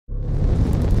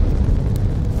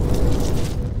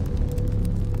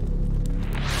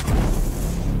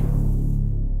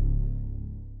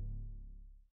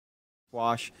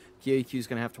wash. QAQ is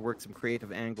going to have to work some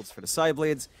creative angles for the side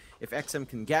blades. If XM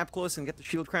can gap close and get the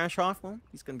shield crash off, well,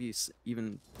 he's going to be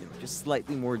even, just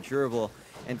slightly more durable.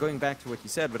 And going back to what you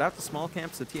said, without the small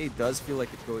camps, the TA does feel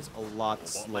like it goes a lot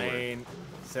slower. Lane,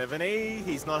 7E,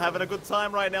 he's not having a good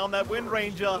time right now on that Wind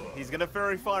Ranger. He's going to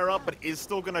Fairy Fire up, but is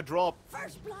still going to drop.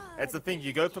 That's the thing,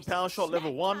 you go for Power Shot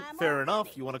level 1, fair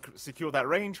enough. You want to secure that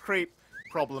range creep.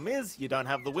 Problem is, you don't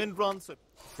have the Wind Run, so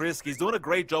Frisk, he's doing a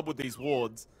great job with these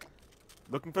wards.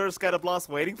 Looking for a Scatter Blast,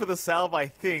 waiting for the salve, I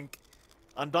think.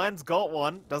 Undyne's got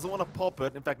one, doesn't want to pop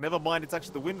it. In fact, never mind, it's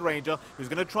actually the Wind Ranger who's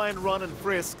going to try and run and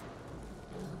Frisk.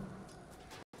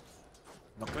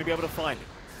 Not going to be able to find him.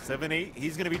 7E,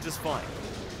 he's going to be just fine.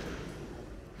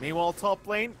 Meanwhile, top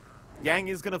lane, Yang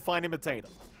is going to find Imitator.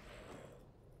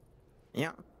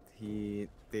 Yeah,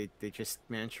 they just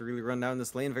managed to really run down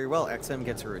this lane very well. XM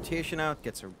gets a rotation out,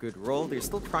 gets a good roll. They're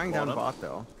still trying down bot,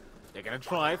 though. They're going to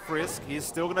try Frisk. He's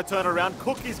still going to turn around.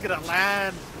 Cookie's going to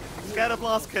land. Scatter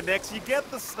Blast connects. You get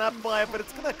the snap by it, but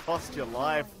it's going to cost your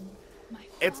life.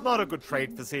 It's not a good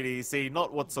trade for CDEC,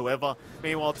 not whatsoever.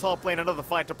 Meanwhile, top lane, another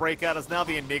fight to break out is now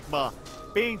the Enigma.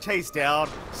 Being chased down.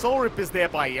 Soul Rip is there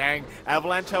by Yang.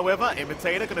 Avalanche, however,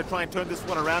 Imitator going to try and turn this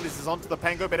one around. This is onto the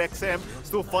Pango, but XM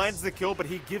still finds the kill, but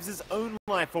he gives his own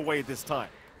life away this time.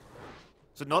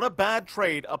 So not a bad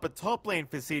trade up at top lane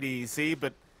for CDEC,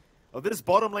 but this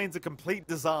bottom lane's a complete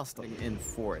disaster. In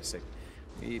force.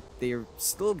 They're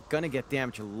still going to get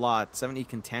damage a lot. 7E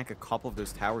can tank a couple of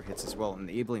those tower hits as well,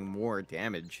 enabling more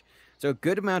damage. So a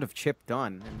good amount of chip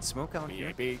done. And smoke out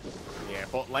here. Yeah,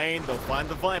 bot lane, they'll find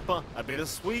the Viper. A bit of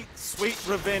sweet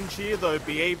revenge here, though.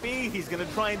 BAB, he's going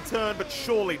to try and turn, but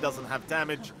surely doesn't have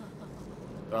damage.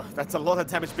 That's a lot of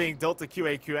damage being dealt to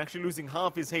QAQ, actually losing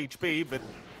half his HP, but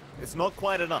it's not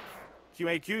quite enough.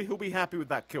 QAQ, he'll be happy with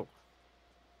that kill.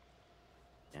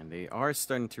 And they are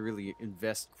starting to really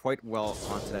invest quite well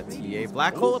onto that TA.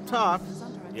 Black hole up top.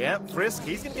 Yeah, Frisk,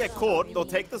 he's going to get caught. They'll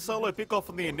take the solo pick off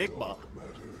on the Enigma.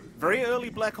 Very early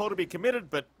black hole to be committed,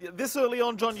 but this early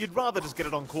on, John, you'd rather just get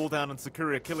it on cooldown and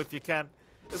secure a kill if you can.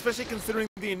 Especially considering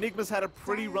the Enigma's had a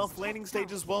pretty rough laning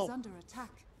stage as well.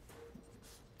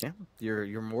 Yeah,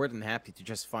 you're more than happy to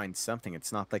just find something.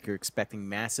 It's not like you're expecting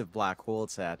massive black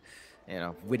holes at,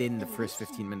 within the first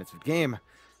 15 minutes of game.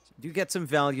 So you do get some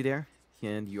value there.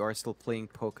 And you are still playing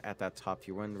poke at that top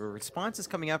tier. When the response is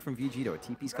coming out from VG, though, a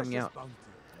TP's coming out.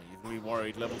 You'd be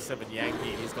worried. Level 7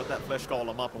 Yankee, he's got that flesh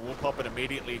golem up, and we'll pop it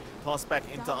immediately. Toss back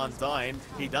into Undyne.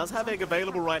 He does have egg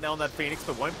available right now on that Phoenix,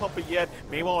 but won't pop it yet.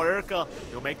 Meanwhile, Erica,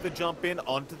 he'll make the jump in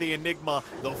onto the Enigma.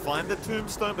 They'll find the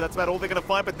Tombstone, but that's about all they're going to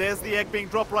find. But there's the egg being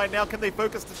dropped right now. Can they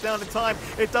focus this down in time?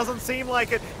 It doesn't seem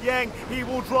like it. Yang, he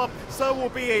will drop. So will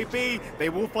BAB. They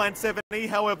will find 7E,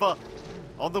 however,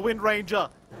 on the Wind Ranger.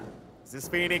 This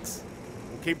Phoenix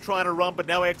will keep trying to run, but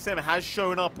now XM has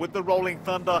shown up with the Rolling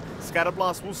Thunder.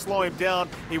 Scatterblast will slow him down.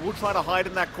 He will try to hide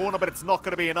in that corner, but it's not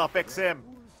going to be enough. XM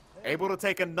able to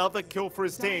take another kill for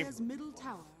his team.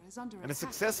 And a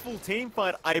successful team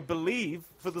fight, I believe,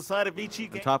 for the side of Vici.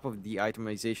 On top of the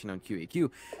itemization on QAQ,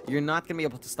 you're not going to be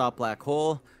able to stop Black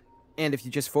Hole. And if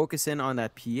you just focus in on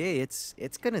that PA, it's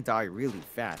going to die really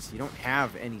fast. You don't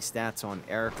have any stats on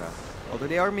Erica, although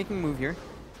they are making a move here.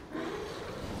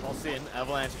 Toss in,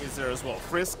 Avalanche is there as well.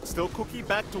 Frisk still Cookie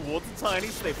back towards the Tiny,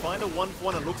 so they find a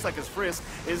 1-for-1 and looks like it's Frisk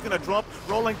is going to drop.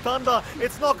 Rolling Thunder,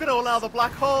 it's not going to allow the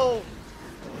Black Hole.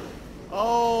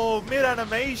 Oh,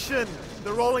 mid-animation.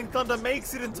 The Rolling Thunder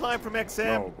makes it in time from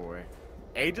XM. Oh boy.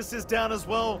 Aegis is down as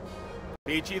well.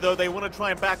 Vici, though, they want to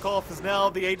try and back off as now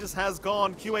the Aegis has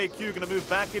gone. QAQ going to move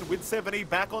back in with 7E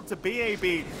back onto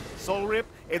BAB. Soul Rip,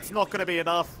 it's not going to be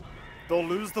enough. They'll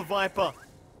lose the Viper.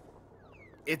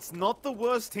 It's not the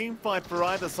worst team fight for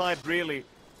either side, really.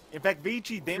 In fact,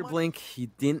 Vici, they your blink, you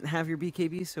didn't have your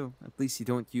BKB, so at least you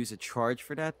don't use a charge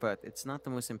for that, but it's not the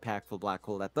most impactful Black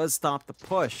Hole. That does stop the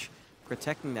push,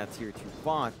 protecting that tier 2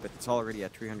 bot, but it's already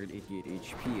at 388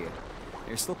 HP.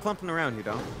 They're still clumping around here,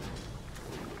 though.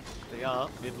 They are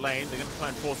mid lane. They're going to try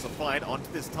and force a fight.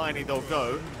 Onto this Tiny they'll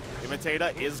go.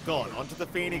 Imitator is gone. Onto the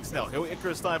Phoenix now. He'll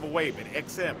Icarus dive away, but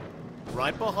XM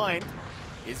right behind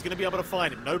is going to be able to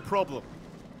find him. No problem.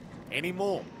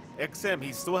 Anymore. XM,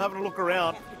 he's still having a look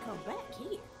around.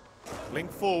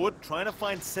 Link forward, trying to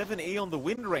find 7E on the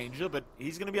Wind Ranger, but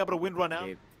he's going to be able to wind run out.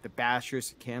 The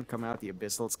Bashers can come out, the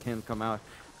Abyssals can come out.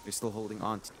 They're still holding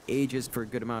on to Aegis for a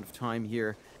good amount of time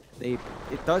here. It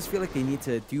does feel like they need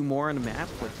to do more on the map.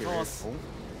 They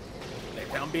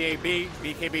found BAB.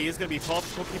 BKB is going to be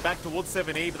popped. Cookie back towards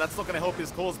 7E, but that's not going to help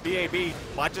his cause. BAB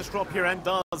might just drop here and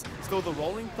does. Still, the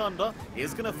Rolling Thunder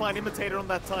is going to find Imitator on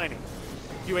that Tiny.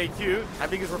 QAQ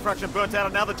having his refraction burnt out,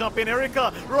 and now the jump in.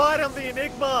 Erica right on the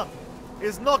Enigma.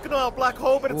 is knocking out Black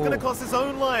Hole, but it's going to cost his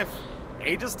own life.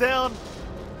 Aegis down.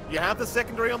 You have the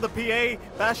secondary on the PA.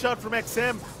 Bash out from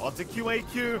XM onto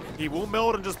QAQ. He will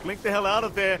meld and just blink the hell out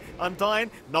of there. Undyne,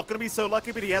 not going to be so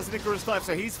lucky, but he has an Icarus knife,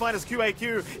 so he's fine as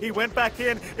QAQ. He went back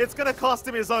in. It's going to cost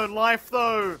him his own life,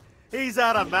 though. He's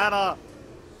out of mana.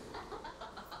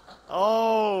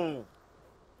 Oh.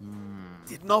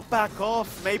 Did not back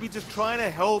off. Maybe just trying to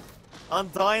help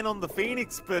Undyne on the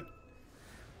Phoenix, but...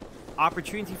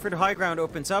 Opportunity for the high ground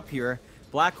opens up here.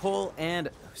 Black Hole and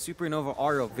Supernova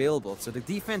are available, so the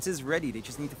defense is ready. They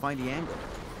just need to find the angle.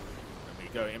 There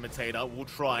we go, Imitator will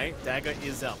try. Dagger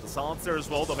is out. The Silencer as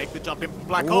well. They'll make the jump in.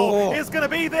 Black Hole is going to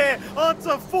be there.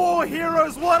 Onto 4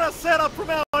 heroes. What a setup from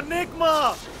our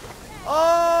Enigma.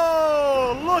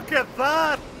 Oh, look at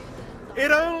that.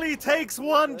 It only takes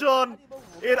one, John.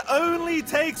 It only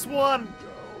takes one.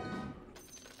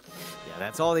 Yeah,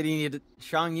 that's all they needed.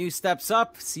 Xiang Yu steps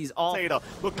up, sees all.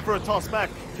 Looking for a toss back.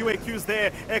 QAQ's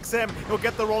there. XM, he'll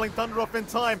get the Rolling Thunder off in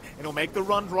time, and he'll make the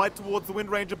run right towards the Wind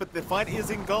Ranger, but the fight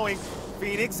isn't going.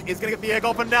 Phoenix is going to get the egg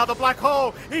off, and now the Black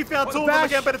Hole. He found two of them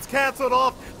again, but it's cancelled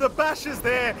off. The bash is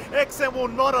there. XM will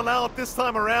not allow it this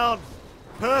time around.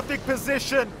 Perfect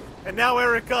position. And now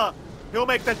Erica. He'll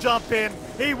make the jump in.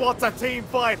 He wants a team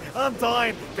fight.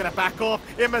 Undyne gonna back off.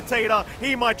 Imitator,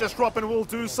 he might just drop and will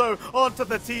do so. Onto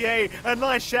the TA. A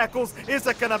nice shackles. Is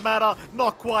it gonna matter?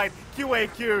 Not quite.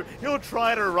 QAQ, he'll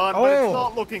try to run, but it's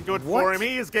not looking good for him.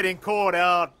 He is getting caught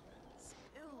out.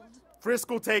 Frisk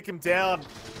will take him down.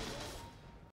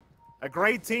 A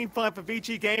great team fight for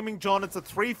Vici Gaming, John. It's a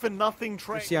 3-for-0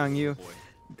 trade. Xiang Yu,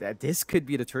 this could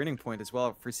be the turning point as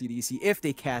well for CDEC if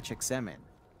they catch XM in.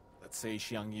 Let's see,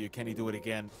 Xiang Yu, can he do it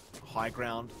again? High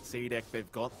ground, CDEC, they've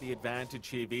got the advantage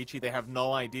here. Vici, they have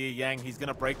no idea. Yang, he's going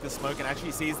to break the smoke and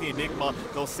actually sees the Enigma.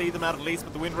 They'll see them out at least,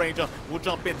 but the Wind Ranger will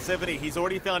jump in. 70, he's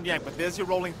already found Yang, but there's your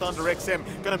Rolling Thunder. XM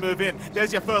going to move in.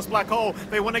 There's your first Black Hole.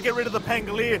 They want to get rid of the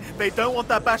Pangolier. They don't want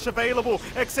that bash available.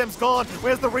 XM's gone.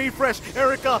 Where's the refresh?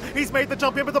 Erica, he's made the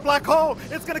jump in with the Black Hole.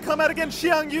 It's going to come out again.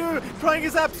 Xiang Yu trying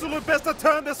his absolute best to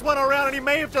turn this one around, and he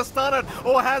may have just done it.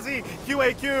 Or has he?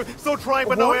 QAQ still trying,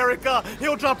 but no Erica.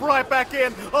 He'll jump right back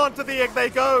in. Onto the egg they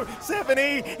go.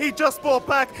 70, he just bought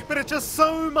back, but it's just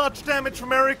so much damage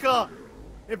from Erica.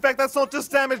 In fact, that's not just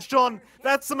damage, John.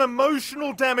 That's some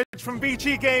emotional damage from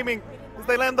Vici Gaming as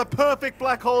they land the perfect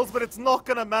Black Holes, but it's not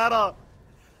going to matter.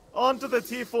 Onto the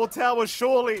tier 4 tower,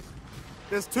 surely.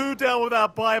 There's 2 down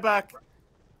without buyback.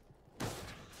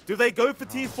 Do they go for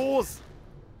tier 4s?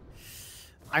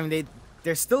 I mean,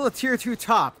 they're still a tier 2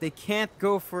 top. They can't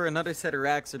go for another set of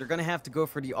racks, so they're going to have to go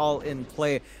for the all-in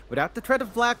play. Without the threat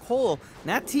of Black Hole,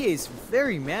 that TA is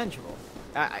very manageable.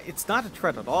 It's not a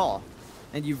threat at all.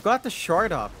 And you've got the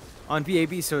shard up on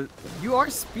VAB, so you are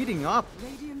speeding up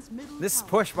this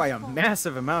push by a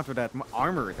massive amount with that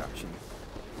armor reduction.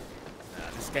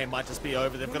 This game might just be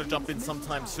over. They've got to jump in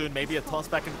sometime soon. Maybe a toss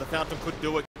back into the fountain could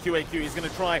do it. QAQ, he's going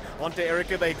to try. Onto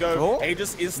Erica they go.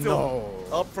 Aegis is still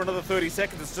up for another 30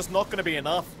 seconds. It's just not going to be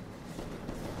enough.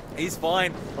 He's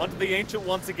fine. Onto the Ancient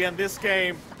once again. This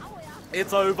game,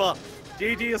 it's over.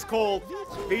 GG is called.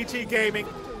 Vici Gaming,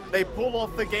 they pull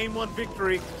off the Game 1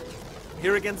 victory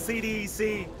here against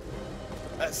CDEC.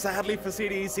 Sadly for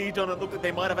CDEC, John, it looked like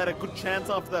they might have had a good chance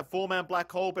after that 4-man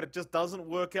Black Hole, but it just doesn't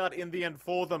work out in the end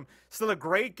for them. Still a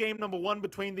great game number 1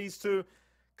 between these two.